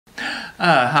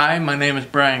Hi, my name is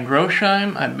Brian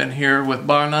Grosheim. I've been here with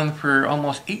Barr-Nunn for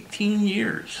almost 18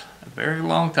 years, a very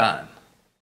long time.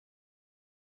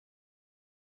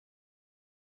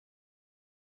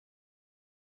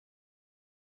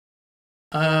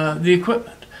 The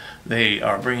equipment. They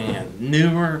are bringing in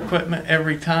newer equipment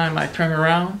every time I turn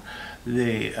around.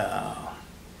 They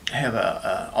have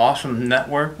an awesome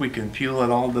network. We can fuel at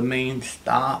all the main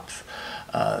stops.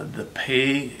 The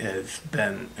pay has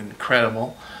been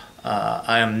incredible.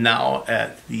 I am now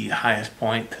at the highest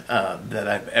point that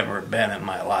I've ever been in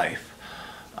my life.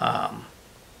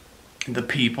 The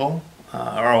people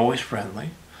are always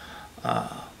friendly.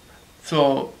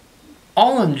 So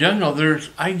all in general,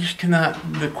 I just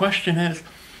cannot, the question is,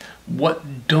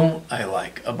 what don't I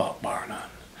like about Barr-Nunn?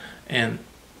 And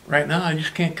right now, I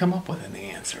just can't come up with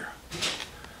any answer.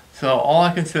 So all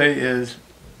I can say is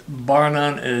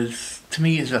Barr-Nunn to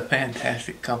me, is a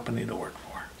fantastic company to work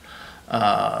for.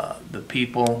 The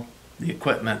people, the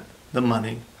equipment, the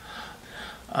money.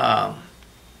 So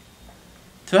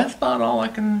that's about all I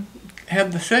can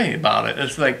have to say about it.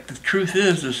 It's like the truth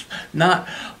is not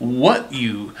what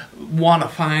you want to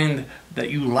find that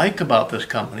you like about this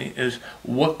company, is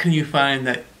what can you find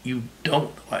that you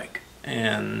don't like.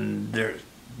 And there's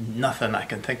nothing I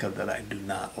can think of that I do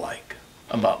not like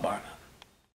about Barr-Nunn.